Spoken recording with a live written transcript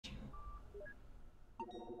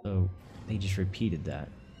So they just repeated that.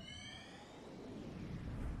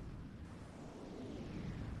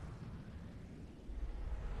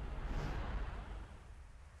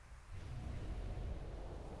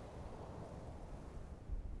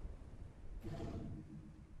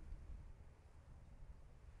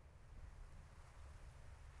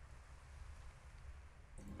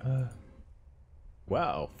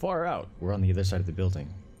 Wow, far out. We're on the other side of the building.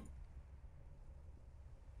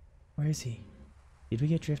 Where is he? Did we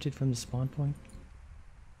get drifted from the spawn point?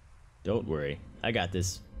 Don't worry, I got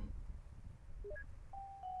this.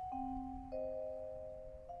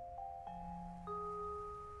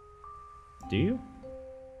 Do you?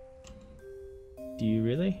 Do you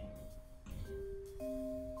really?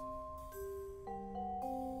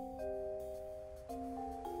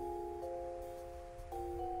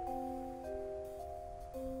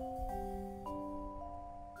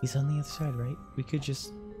 He's on the other side, right? We could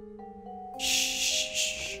just...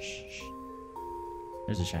 Shh.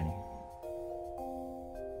 There's a shiny.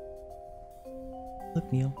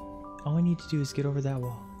 Look, Neil. All I need to do is get over that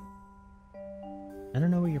wall. I don't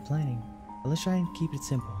know what you're planning, but let's try and keep it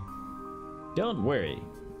simple. Don't worry.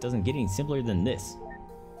 It doesn't get any simpler than this.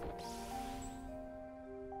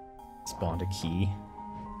 Spawned a key.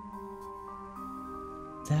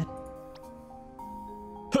 That...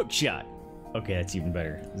 Hook shot! Okay, that's even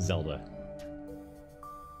better. Zelda.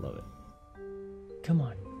 Love it. Come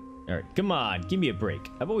on. Alright, come on, give me a break.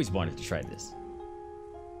 I've always wanted to try this.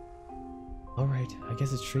 Alright, I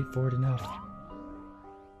guess it's straightforward enough.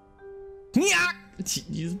 Yeah!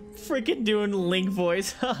 You're freaking doing Link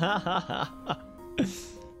voice. Yeah!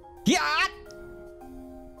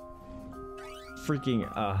 Freaking,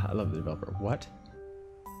 I love the developer. What?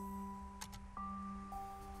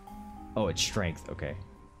 Oh, it's strength, okay.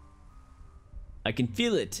 I can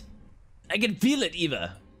feel it. I can feel it,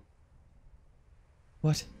 Eva.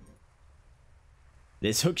 What?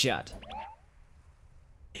 This hookshot.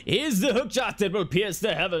 Here's the hookshot that will pierce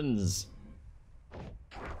the heavens.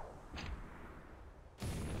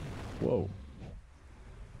 Whoa.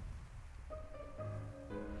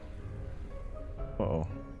 Uh-oh.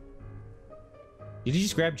 Did he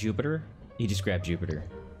just grab Jupiter? He just grabbed Jupiter.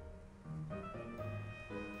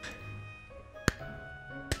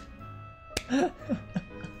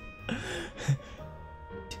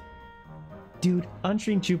 Dude,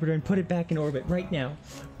 unstring Jupiter and put it back in orbit right now.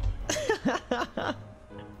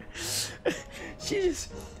 She's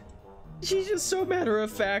just so matter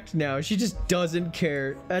of fact now. She just doesn't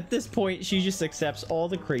care. At this point, she just accepts all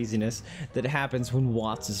the craziness that happens when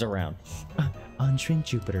Watts is around. Unstring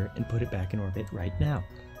Jupiter and put it back in orbit right now.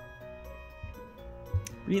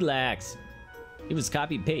 Relax. It was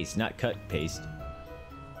copy paste, not cut paste.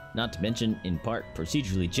 Not to mention, in part,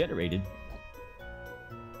 procedurally generated.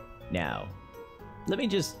 Now, let me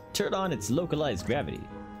just turn on its localized gravity.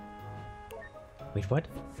 Wait, what?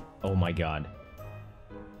 Oh my god.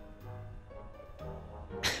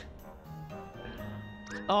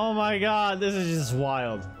 Oh my god, this is just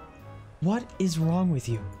wild. What is wrong with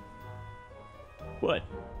you? What?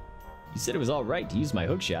 You said it was alright to use my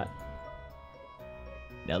hookshot.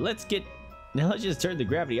 Now let's just turn the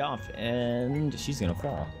gravity off and she's gonna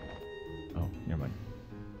fall. Oh, never mind.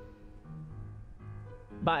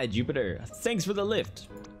 Bye, Jupiter. Thanks for the lift.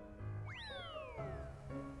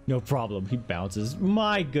 No problem. He bounces.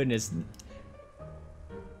 My goodness.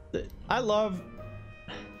 I love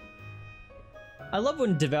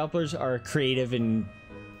when developers are creative and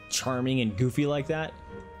charming and goofy like that.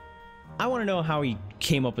 I want to know how he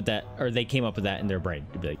came up with that, or they came up with that in their brain.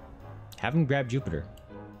 To be like, have him grab Jupiter.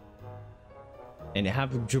 And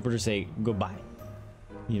have Jupiter say goodbye.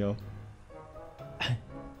 You know?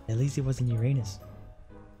 At least it wasn't Uranus.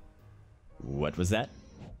 What was that?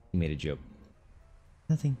 He made a joke.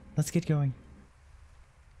 Nothing. Let's get going.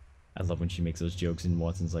 I love when she makes those jokes and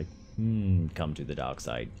Watson's like, come to the dark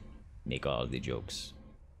side. Make all the jokes.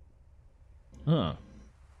 Huh.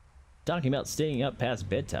 Talking about staying up past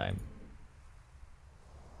bedtime.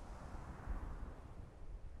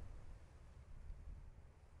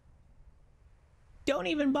 Don't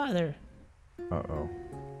even bother. Uh-oh.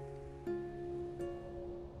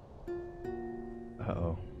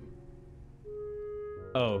 Uh-oh.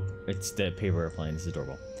 Oh, it's the paper airplane. It's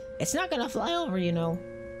adorable. It's not gonna fly over, you know.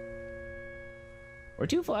 We're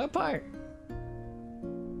too far apart.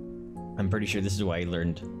 I'm pretty sure this is why he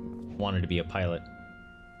wanted to be a pilot.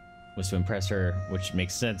 Was to impress her, which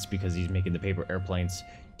makes sense because he's making the paper airplanes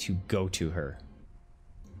to go to her.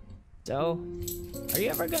 So, are you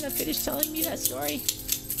ever gonna finish telling me that story?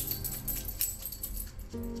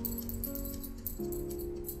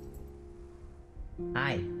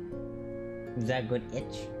 Hi. Was that a good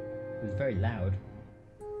itch? It was very loud.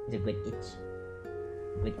 It's a good itch.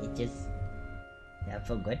 Good itches. That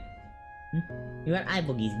feel good? You got eye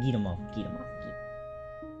boogies. Get them off. Get them off.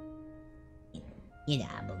 Get the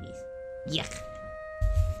eye boogies. Yuck.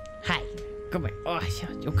 Hi. Come here. Oh,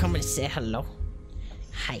 you come and say hello.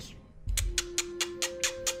 Hi.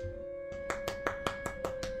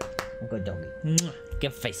 Good doggy.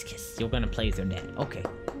 Give a face kiss. You're gonna play with your dad. Okay.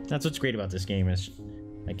 That's what's great about this game is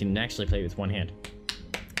I can actually play with one hand.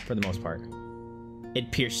 For the most part.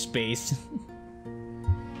 It pierced space.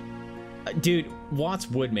 Dude, Watts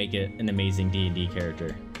would make it an amazing D&D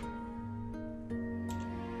character.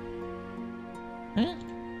 Huh?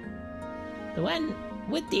 The one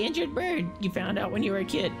with the injured bird you found out when you were a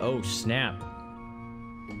kid. Oh, snap.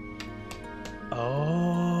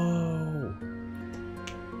 Oh.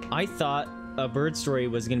 I thought a bird story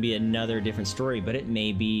was going to be another different story, but it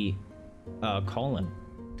may be Colin.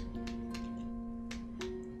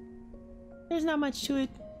 There's not much to it.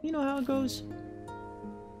 You know how it goes.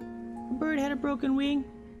 The bird had a broken wing,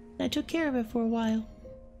 and I took care of it for a while.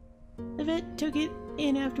 The vet took it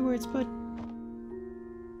in afterwards, but...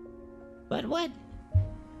 But what?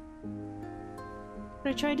 But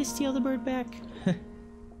I tried to steal the bird back.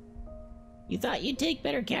 You thought you'd take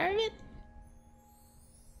better care of it?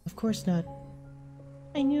 Of course not.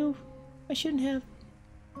 I knew I shouldn't have.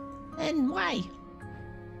 And why?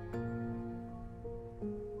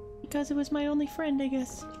 Because it was my only friend, I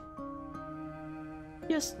guess.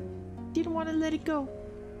 Just didn't want to let it go.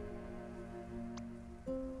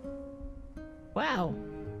 Wow,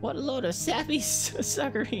 what a load of sappy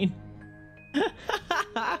suckering.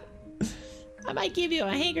 I might give you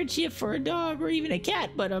a handkerchief for a dog or even a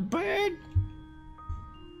cat, but a bird?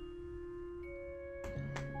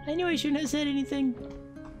 I knew I shouldn't have said anything.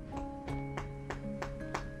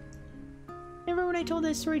 Everyone I told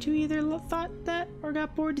that story to either thought that or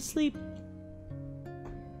got bored to sleep.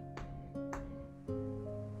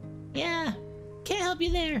 Yeah, can't help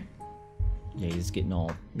you there. Yeah, he's getting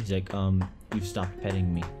all... He's like, you've stopped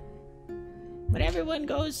petting me. But everyone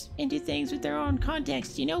goes into things with their own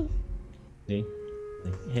context, you know? See?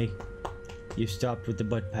 Like, hey, you stopped with the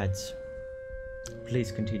butt pads.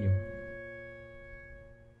 Please continue.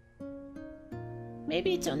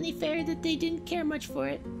 Maybe it's only fair that they didn't care much for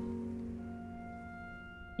it.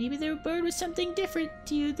 Maybe their bird was something different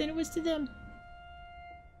to you than it was to them.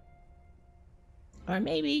 Or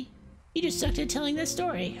maybe you just sucked at telling the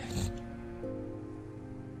story.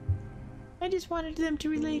 I just wanted them to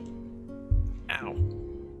relate. Ow.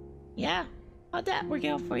 Yeah? How'd that work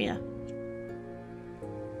out for you?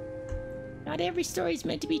 Not every story's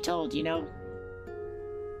meant to be told, you know?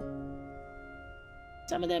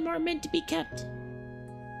 Some of them are meant to be kept.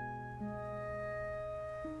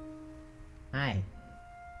 Hi.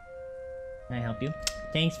 Can I help you?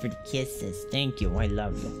 Thanks for the kisses. Thank you. I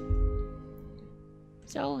love you.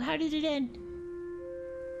 So, how did it end?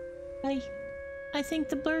 I think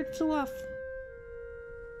the bird flew off.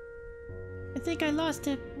 I think I lost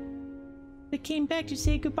it, but came back to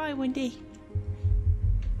say goodbye one day.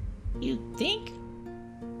 You think?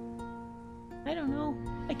 I don't know.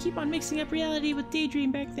 I keep on mixing up reality with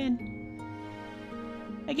daydream back then.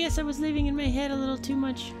 I guess I was living in my head a little too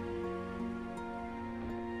much.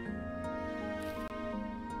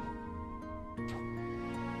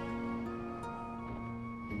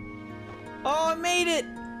 Oh, I made it!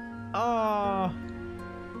 Oh.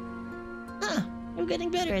 Huh. I'm getting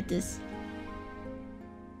better at this.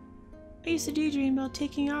 I used to daydream about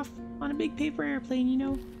taking off on a big paper airplane, you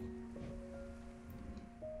know.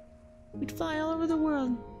 We'd fly all over the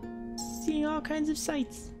world, seeing all kinds of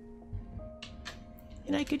sights.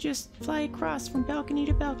 And I could just fly across from balcony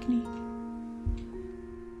to balcony.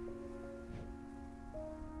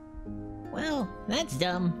 Well, that's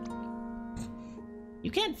dumb.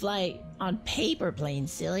 You can't fly on paper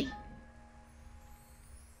planes, silly.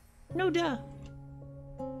 No duh.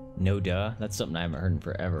 No duh. That's something I haven't heard in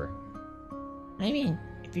forever. I mean,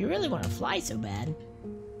 if you really want to fly so bad,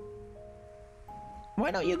 why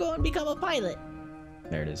don't you go and become a pilot?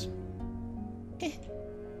 There it is.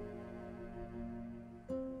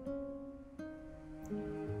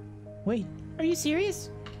 Wait, are you serious?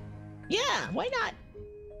 Yeah, why not?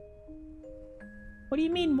 What do you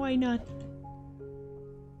mean, why not?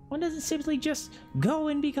 One doesn't simply just go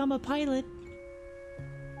and become a pilot.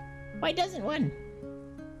 Why doesn't one?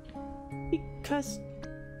 Because...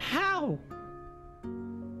 how?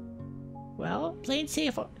 Well, planes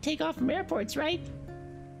take off from airports, right?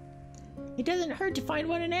 It doesn't hurt to find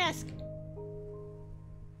one and ask.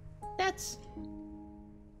 That's...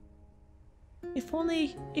 If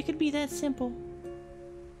only it could be that simple.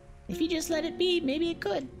 If you just let it be, maybe it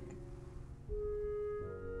could.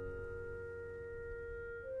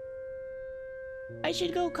 I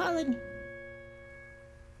should go, Colin.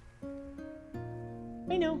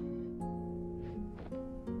 I know.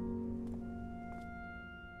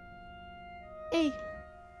 Hey.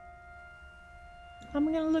 I'm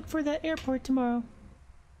gonna look for that airport tomorrow.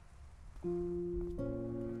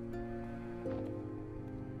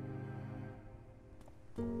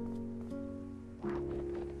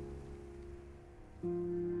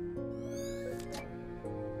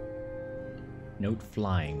 Note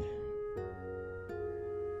flying.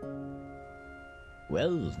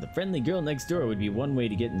 Well, the friendly girl next door would be one way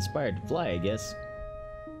to get inspired to fly, I guess.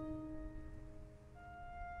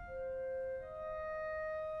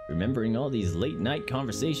 Remembering all these late night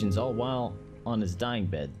conversations all while on his dying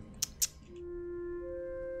bed.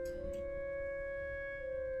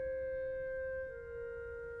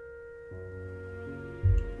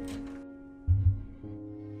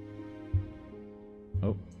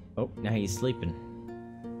 Oh, now he's sleeping.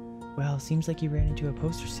 Well, seems like you ran into a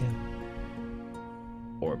poster sale.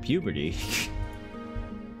 Or puberty.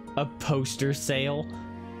 A poster sale?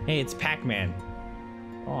 Hey, it's Pac-Man.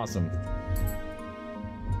 Awesome.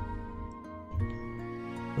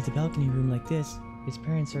 With a balcony room like this, his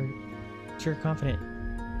parents are sure confident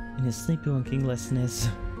in his sleepwalkinglessness.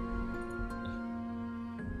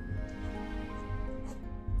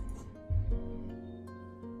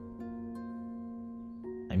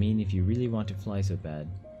 I mean, if you really want to fly so bad,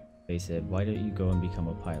 they said, why don't you go and become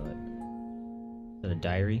a pilot? Is that a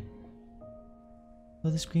diary?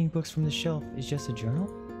 Well, this green books from the shelf is just a journal?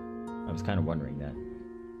 I was kind of wondering that.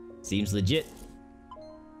 Seems legit.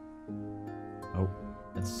 Oh,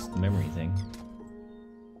 that's the memory thing.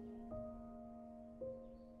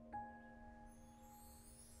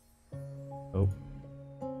 Oh.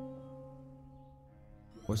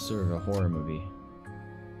 What's sort of a horror movie?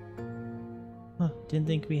 Huh, didn't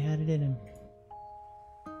think we had it in him.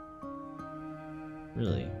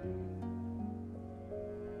 Really?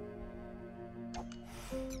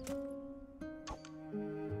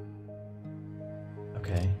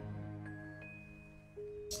 Okay.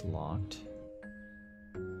 It's locked.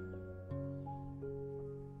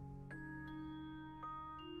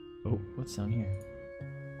 Oh, what's down here?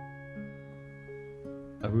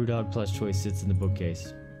 A Rudog plush toy sits in the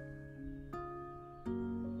bookcase.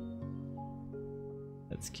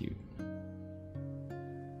 That's cute.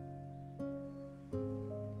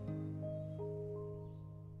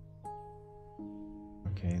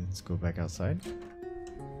 Okay, let's go back outside.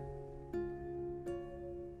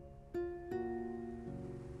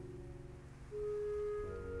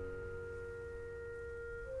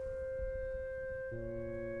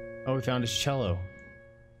 Oh, we found his cello.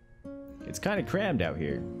 It's kind of crammed out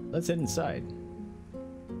here. Let's head inside.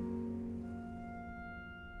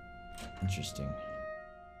 Interesting.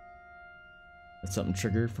 That's something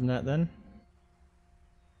triggered from that then?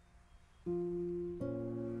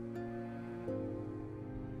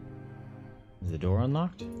 Is the door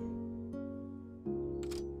unlocked?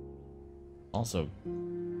 Also,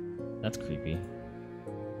 that's creepy.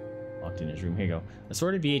 Locked in his room. Here you go.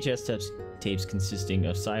 Assorted VHS tapes consisting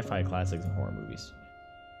of sci-fi classics and horror movies.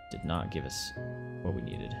 Did not give us what we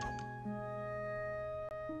needed.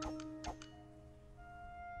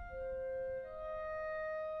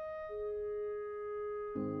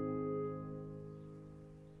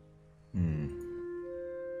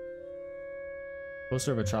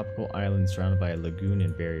 Poster of a tropical island surrounded by a lagoon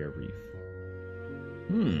and barrier reef.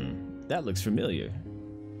 That looks familiar.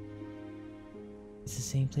 It's the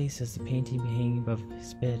same place as the painting hanging above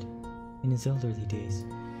his bed in his elderly days.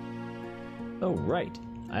 Oh, right.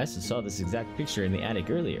 I also saw this exact picture in the attic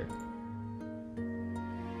earlier.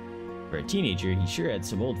 For a teenager, he sure had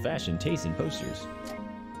some old-fashioned taste in posters.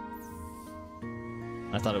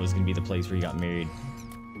 I thought it was going to be the place where he got married.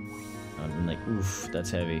 I've been like, oof,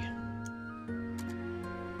 that's heavy.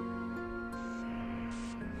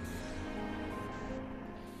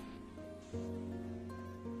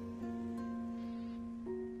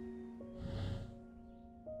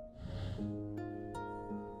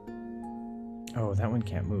 Oh, that one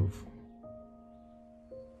can't move.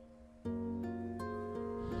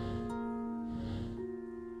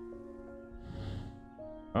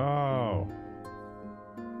 Oh.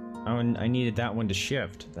 I needed that one to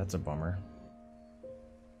shift. That's a bummer.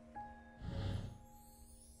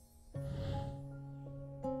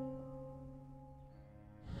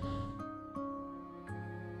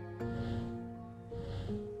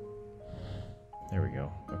 There we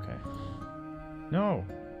go. Okay. No!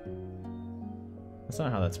 That's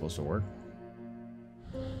not how that's supposed to work.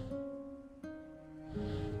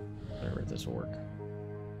 if this will work.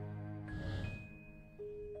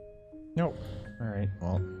 Nope. Alright,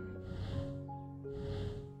 well.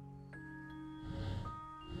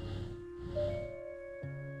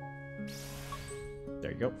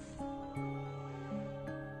 There you go.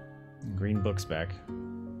 Green book's back.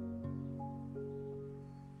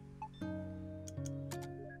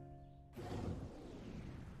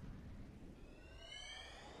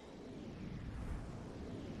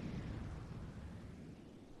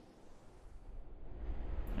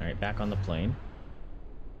 Alright, back on the plane.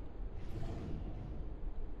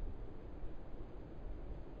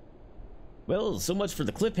 Well, so much for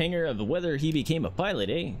the cliffhanger of whether he became a pilot,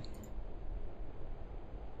 eh?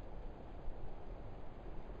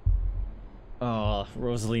 Oh,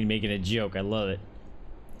 Rosaline making a joke. I love it.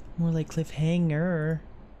 More like cliffhanger.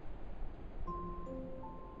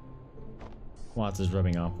 Watts is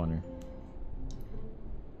rubbing off on her.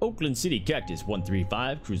 Oakland City Cactus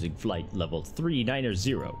 135, cruising flight level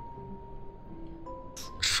 390.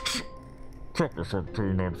 Cactus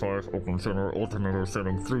 395, Oakland Center, altimeter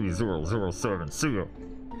setting 3007, see ya.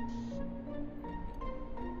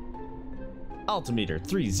 Altimeter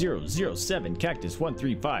 3007, Cactus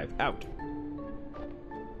 135, out.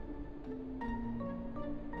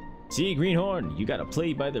 See, Greenhorn, you gotta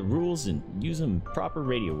play by the rules and use them proper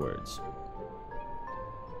radio words.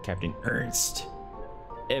 Captain Ernst.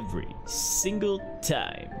 Every single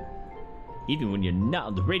time. Even when you're not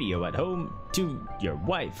on the radio at home to your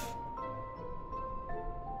wife.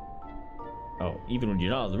 Oh, even when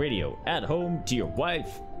you're not on the radio at home to your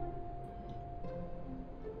wife.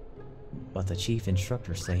 But the chief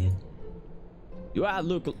instructor said. Do I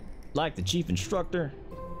look like the chief instructor?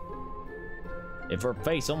 If her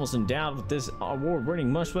face almost endowed with this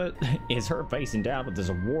award-winning mustache, is her face endowed with this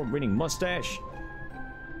award-winning mustache?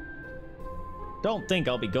 Don't think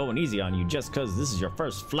I'll be going easy on you just because this is your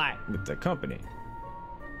first flight with the company.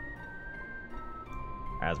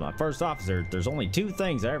 As my first officer, there's only two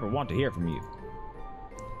things I ever want to hear from you.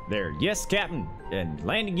 They're yes, Captain, and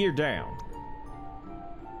landing gear down.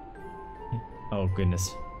 Oh,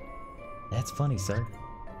 goodness. That's funny, sir.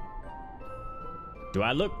 Do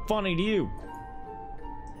I look funny to you?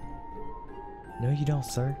 No, you don't,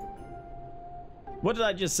 sir. What did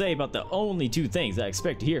I just say about the only two things I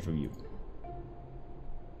expect to hear from you?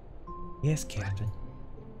 Yes, Captain.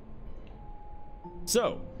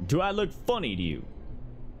 So, do I look funny to you?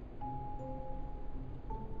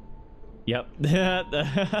 Yep.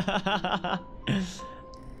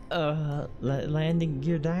 Landing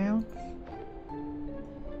gear down?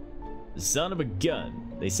 Son of a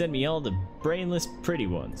gun. They sent me all the brainless pretty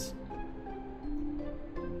ones.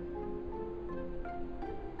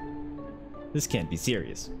 This can't be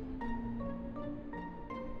serious.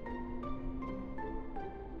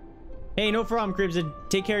 Hey, no problem, Cribson.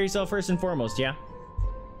 Take care of yourself first and foremost, yeah?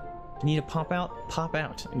 If you need to pop out, pop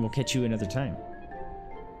out, and we'll catch you another time.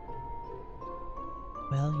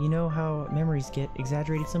 Well, you know how memories get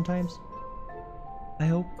exaggerated sometimes? I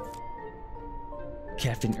hope.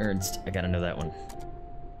 Captain Ernst. I gotta know that one.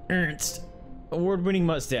 Ernst. Award-winning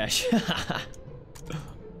mustache.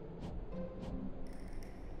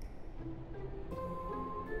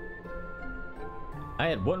 I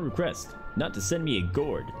had one request, not to send me a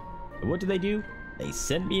gourd. But what do? They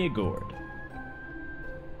sent me a gourd.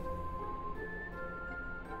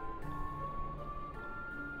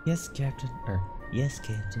 Yes, Captain. Yes,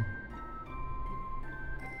 Captain.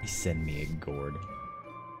 They send me a gourd.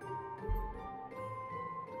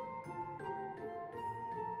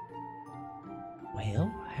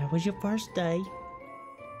 Well, how was your first day?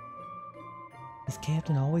 Is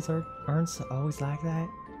Captain always Ernst always like that?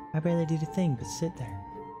 I barely did a thing but sit there.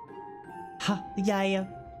 Ha, yeah.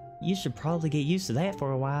 You should probably get used to that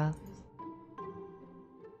for a while.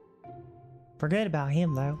 Forget about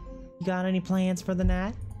him, though. You got any plans for the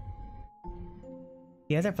night?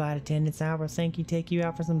 The other flight attendants I was thinking take you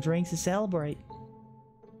out for some drinks to celebrate.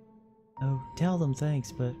 Oh, tell them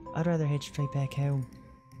thanks, but I'd rather head straight back home.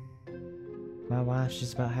 My wife's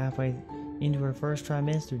just about halfway into her first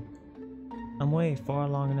trimester. I'm way far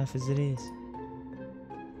along enough as it is.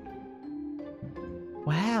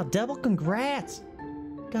 Wow, double congrats!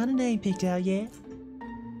 Got a name picked out yet?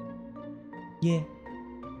 Yeah.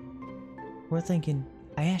 We're thinking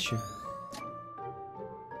Asher.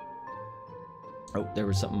 Oh, there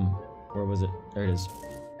was something. Where was it? There it is.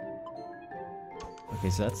 Okay,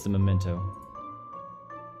 so that's the memento.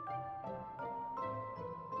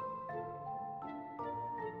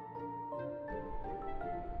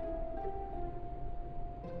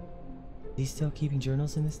 Is he still keeping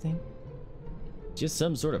journals in this thing? Just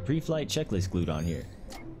some sort of pre-flight checklist glued on here.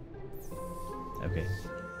 Okay.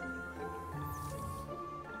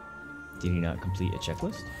 Did he not complete a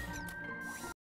checklist?